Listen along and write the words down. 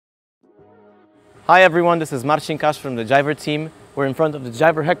Hi everyone, this is Marcin Kasz from the JIVR team. We're in front of the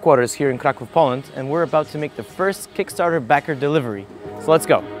JIVR headquarters here in Kraków, Poland, and we're about to make the first Kickstarter backer delivery. So let's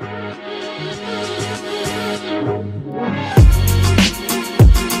go.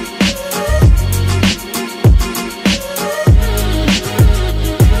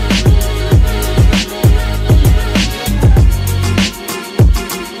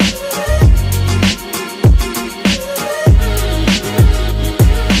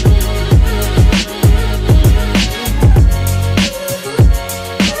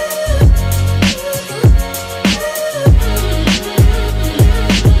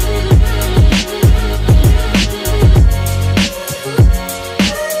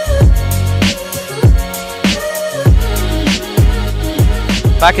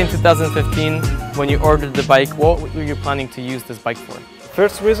 Back in 2015, when you ordered the bike, what were you planning to use this bike for?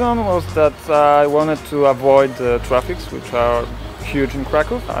 First reason was that I wanted to avoid the traffics, which are huge in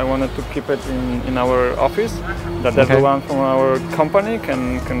Kraków. I wanted to keep it in our office, that everyone from our company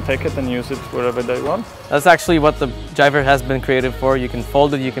can take it and use it wherever they want. That's actually what the JIVR has been created for. You can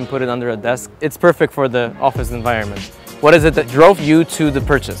fold it, you can put it under a desk. It's perfect for the office environment. What is it that drove you to the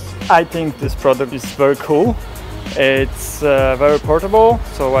purchase? I think this product is very cool. It's very portable,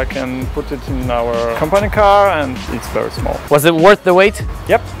 so I can put it in our company car, and it's very small. Was it worth the wait?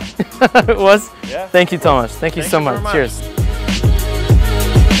 Yep. It was? Yeah. Thank you, Tomasz. Thank you so much. Very much. Cheers.